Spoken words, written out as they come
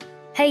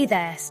Hey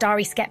there,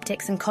 starry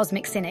skeptics and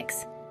cosmic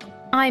cynics.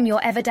 I'm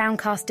your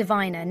ever-downcast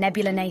diviner,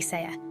 Nebula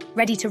Naysayer,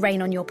 ready to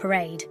rain on your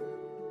parade.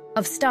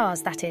 Of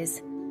stars, that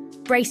is.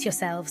 Brace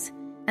yourselves,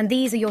 and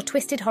these are your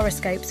twisted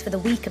horoscopes for the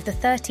week of the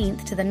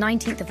 13th to the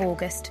 19th of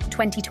August,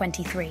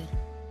 2023.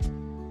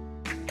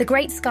 The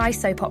great sky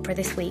soap opera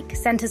this week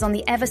centres on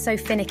the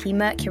ever-so-finicky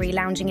Mercury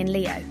lounging in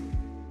Leo.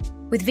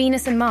 With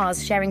Venus and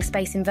Mars sharing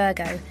space in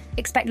Virgo,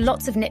 expect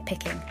lots of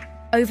nitpicking,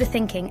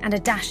 overthinking and a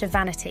dash of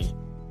vanity.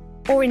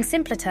 Or in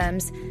simpler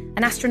terms,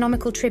 an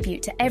astronomical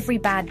tribute to every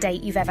bad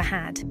date you've ever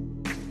had.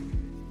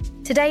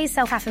 Today's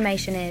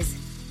self-affirmation is,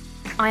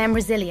 I am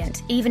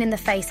resilient even in the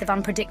face of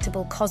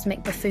unpredictable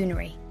cosmic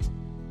buffoonery.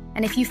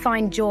 And if you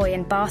find joy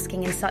in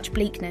basking in such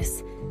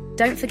bleakness,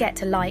 don't forget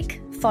to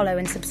like, follow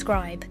and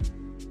subscribe.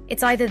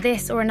 It's either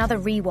this or another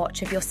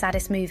rewatch of your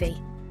saddest movie.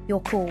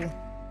 You're cool.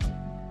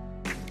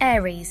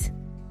 Aries.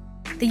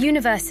 The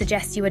universe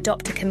suggests you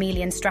adopt a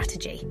chameleon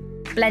strategy.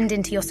 Blend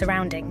into your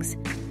surroundings.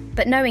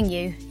 But knowing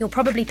you, you'll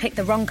probably pick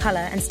the wrong colour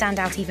and stand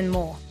out even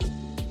more.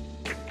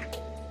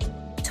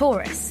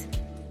 Taurus.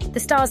 The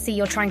stars see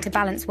you're trying to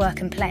balance work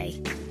and play.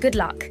 Good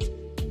luck.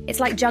 It's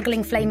like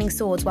juggling flaming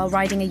swords while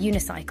riding a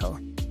unicycle.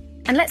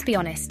 And let's be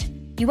honest,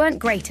 you weren't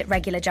great at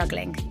regular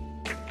juggling.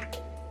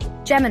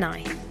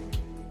 Gemini.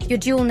 Your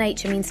dual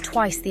nature means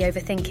twice the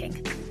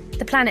overthinking.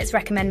 The planets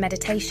recommend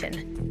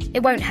meditation.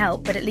 It won't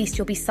help, but at least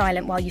you'll be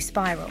silent while you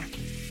spiral.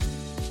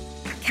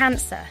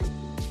 Cancer.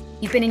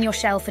 You've been in your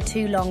shell for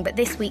too long, but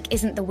this week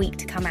isn't the week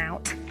to come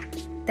out.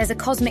 There's a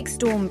cosmic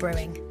storm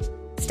brewing.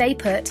 Stay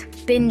put,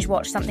 binge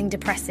watch something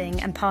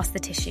depressing, and pass the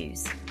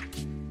tissues.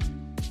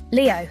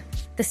 Leo,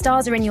 the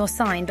stars are in your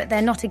sign, but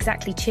they're not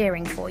exactly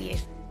cheering for you.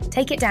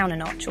 Take it down a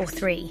notch, or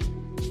 3.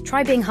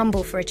 Try being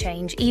humble for a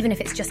change, even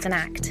if it's just an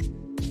act.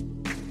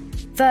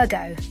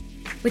 Virgo,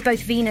 with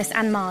both Venus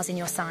and Mars in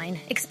your sign,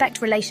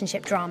 expect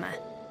relationship drama.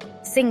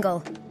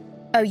 Single,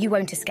 oh, you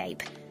won't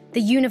escape. The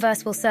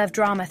universe will serve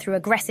drama through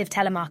aggressive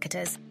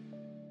telemarketers.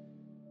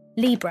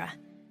 Libra.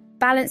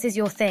 Balance is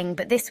your thing,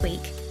 but this week,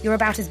 you're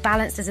about as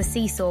balanced as a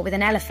seesaw with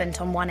an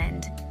elephant on one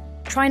end.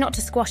 Try not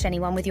to squash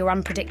anyone with your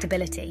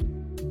unpredictability.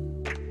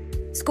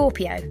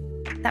 Scorpio.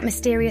 That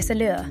mysterious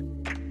allure.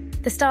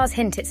 The stars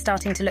hint it's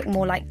starting to look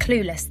more like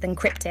clueless than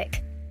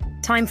cryptic.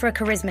 Time for a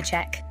charisma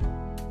check.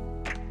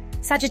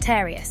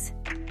 Sagittarius.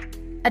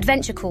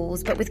 Adventure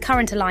calls, but with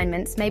current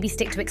alignments, maybe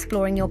stick to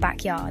exploring your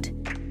backyard.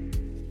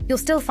 You'll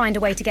still find a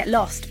way to get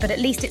lost, but at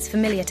least it's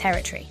familiar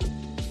territory.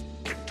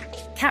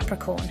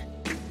 Capricorn.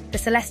 The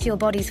celestial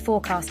bodies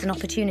forecast an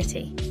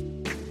opportunity.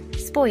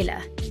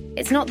 Spoiler,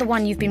 it's not the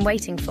one you've been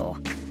waiting for.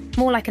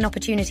 More like an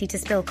opportunity to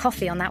spill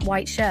coffee on that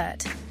white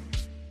shirt.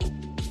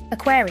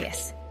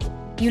 Aquarius.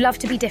 You love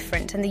to be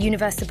different, and the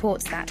universe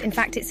supports that. In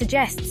fact, it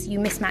suggests you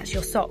mismatch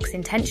your socks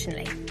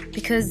intentionally.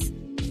 Because,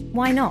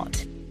 why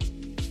not?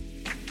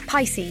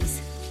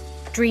 Pisces.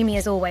 Dreamy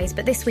as always,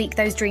 but this week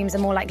those dreams are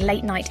more like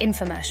late-night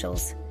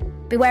infomercials.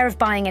 Beware of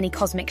buying any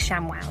cosmic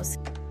shamwows.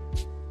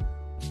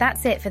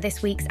 That's it for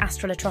this week's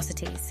astral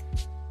atrocities.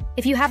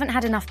 If you haven't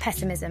had enough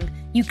pessimism,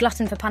 you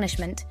glutton for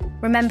punishment,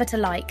 remember to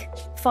like,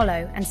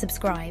 follow and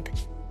subscribe.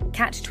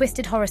 Catch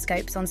Twisted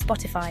Horoscopes on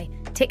Spotify,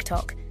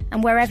 TikTok,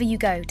 and wherever you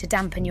go to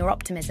dampen your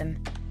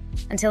optimism.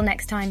 Until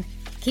next time,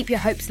 keep your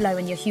hopes low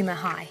and your humour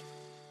high.